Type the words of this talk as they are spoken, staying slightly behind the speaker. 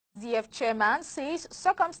DF chairman says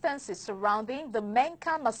circumstances surrounding the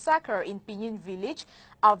Menka massacre in Pinyin village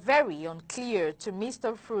are very unclear. To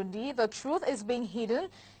Mr. Fru Ndi, the truth is being hidden,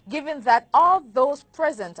 given that all those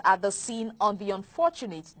present at the scene on the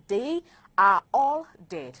unfortunate day are all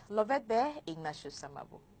dead. Lovett there, Ignatius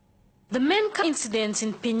Samabu. The Menka incident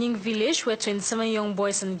in Pinyin village, where 27 young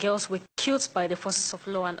boys and girls were killed by the forces of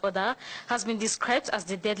law and order, has been described as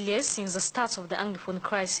the deadliest since the start of the Anglophone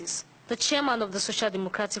crisis. The chairman of the Social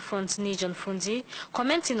Democratic Front, Fru Ndi,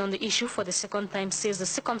 commenting on the issue for the second time, says the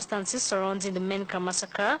circumstances surrounding the Menka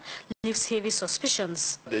massacre leaves heavy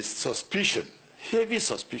suspicions. There's suspicion, heavy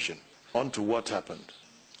suspicion, onto what happened.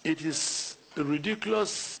 It is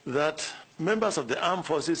ridiculous that members of the armed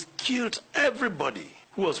forces killed everybody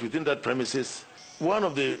who was within that premises. One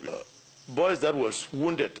of the boys that was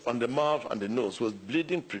wounded on the mouth and the nose was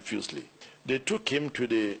bleeding profusely. They took him to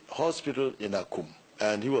the hospital in Akum,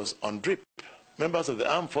 and he was on drip. Members of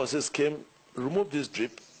the armed forces came, removed this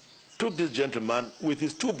drip, took this gentleman with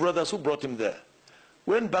his two brothers who brought him there,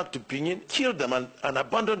 went back to Pinyin, killed them and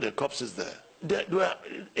abandoned their corpses there. They were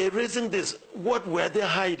erasing this. What were they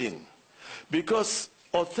hiding? Because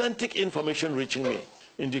authentic information reaching me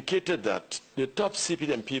indicated that the top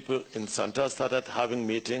CPDM people in Santa started having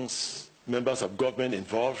meetings, members of government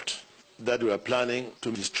involved, that were planning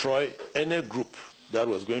to destroy any group that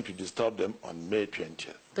was going to disturb them on May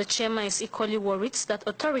 20th. The chairman is equally worried that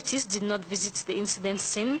authorities did not visit the incident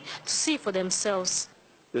scene to see for themselves.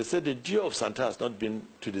 They said the DO of Santa has not been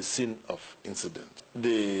to the scene of incident.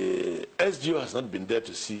 The SGO has not been there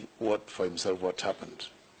to see for himself what happened.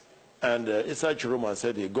 And Issa Chiroma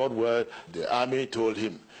said he got word the army told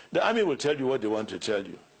him. The army will tell you what they want to tell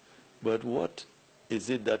you. But what is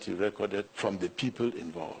it that he recorded from the people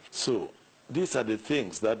involved? So these are the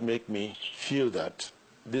things that make me feel that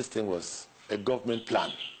this thing was a government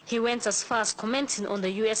plan. He went as far as commenting on the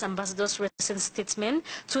U.S. ambassador's recent statement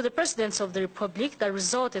to the President of the Republic that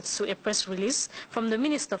resulted to a press release from the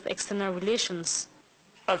Minister of External Relations.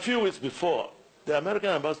 A few weeks before, the American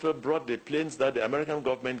ambassador brought the planes that the American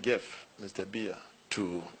government gave Mr. Biya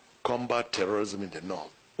to combat terrorism in the north.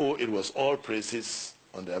 Oh, it was all praises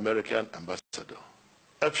on the American ambassador.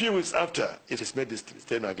 A few weeks after, it is made this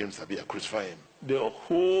statement against Mr. Biya, crucify him. The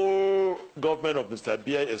whole government of Mr.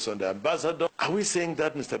 Biya is on the ambassador. Are we saying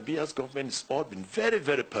that Mr. Biya's government has all been very,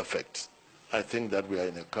 very perfect? I think that we are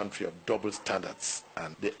in a country of double standards.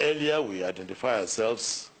 And the earlier we identify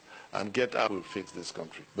ourselves and get out, we'll fix this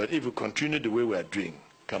country. But if we continue the way we are doing,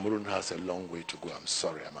 Cameroon has a long way to go. I'm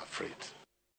sorry, I'm afraid.